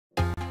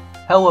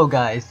Hello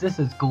guys, this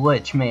is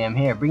GlitchMam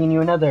here, bringing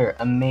you another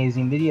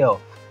amazing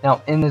video.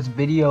 Now in this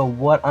video,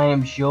 what I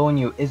am showing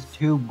you is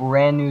two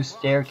brand new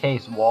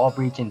staircase wall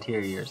breach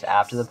interiors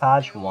after the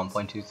patch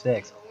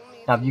 1.26.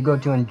 Now if you go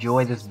to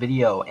enjoy this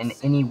video in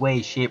any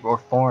way, shape or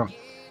form,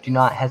 do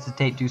not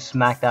hesitate to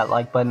smack that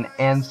like button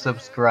and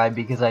subscribe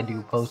because I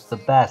do post the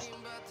best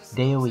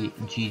daily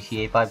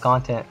GTA 5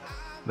 content.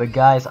 But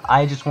guys,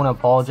 I just want to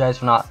apologize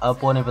for not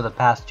uploading for the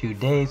past 2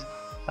 days.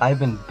 I've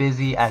been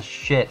busy as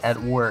shit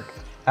at work.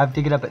 I have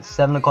to get up at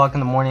 7 o'clock in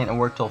the morning and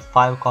work till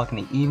 5 o'clock in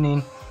the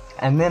evening,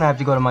 and then I have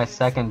to go to my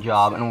second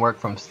job and work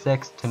from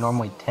 6 to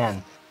normally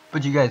 10.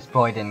 But you guys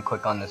probably didn't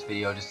click on this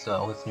video just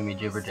to listen to me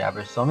jibber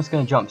jabber, so I'm just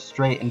going to jump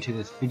straight into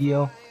this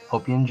video.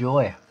 Hope you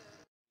enjoy.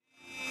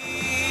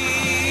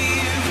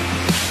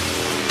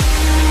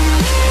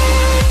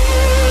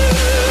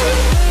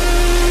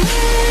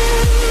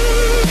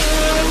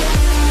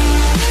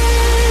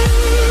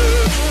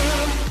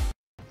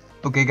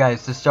 Okay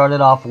guys, to start it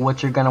off,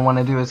 what you're going to want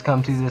to do is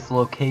come to this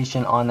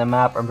location on the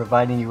map I'm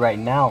providing you right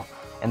now.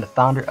 And the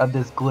founder of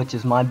this glitch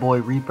is my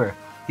boy Reaper.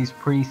 He's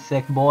pretty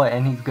sick boy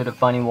and he's good at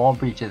finding wall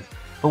breaches.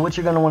 But what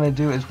you're going to want to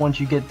do is once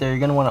you get there, you're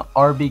going to want to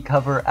RB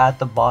cover at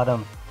the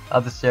bottom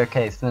of the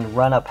staircase. Then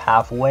run up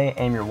halfway,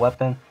 aim your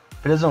weapon.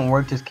 If it doesn't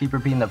work, just keep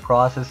repeating the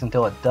process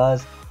until it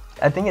does.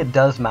 I think it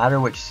does matter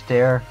which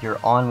stair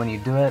you're on when you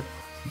do it.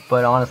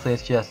 But honestly,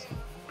 it's just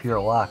pure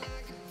luck.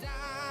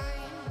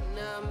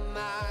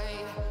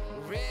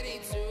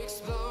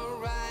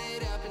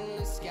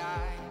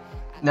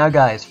 Now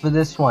guys, for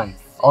this one,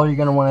 all you're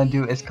going to want to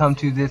do is come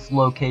to this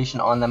location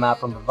on the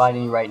map I'm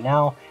providing you right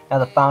now. Now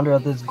the founder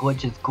of this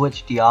glitch is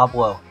Glitch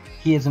Diablo.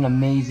 He is an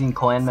amazing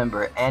clan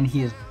member and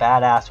he is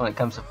badass when it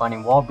comes to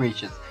finding wall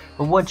breaches.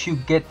 But once you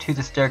get to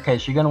the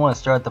staircase, you're going to want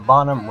to start at the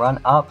bottom, run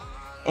up,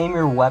 aim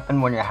your weapon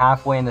when you're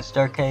halfway in the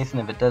staircase,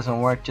 and if it doesn't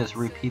work, just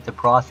repeat the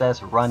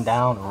process, run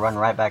down, run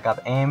right back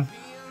up, aim.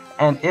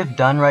 And if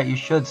done right, you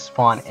should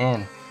spawn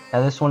in.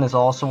 Now this one is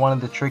also one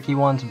of the tricky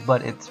ones,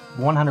 but it's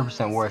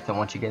 100% worth it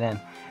once you get in.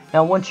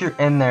 Now once you're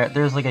in there,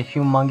 there's like a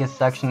humongous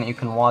section that you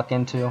can walk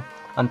into.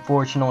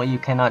 Unfortunately, you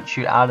cannot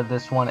shoot out of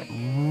this one. It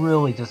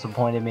really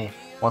disappointed me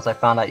once I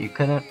found out you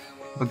couldn't.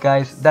 But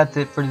guys, that's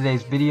it for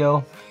today's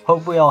video.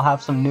 Hopefully I'll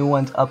have some new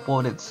ones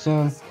uploaded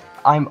soon.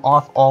 I'm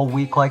off all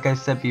week like I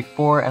said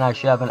before, and I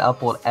should have an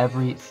upload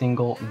every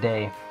single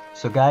day.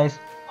 So guys,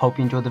 hope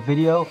you enjoyed the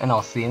video, and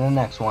I'll see you in the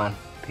next one.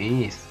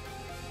 Peace.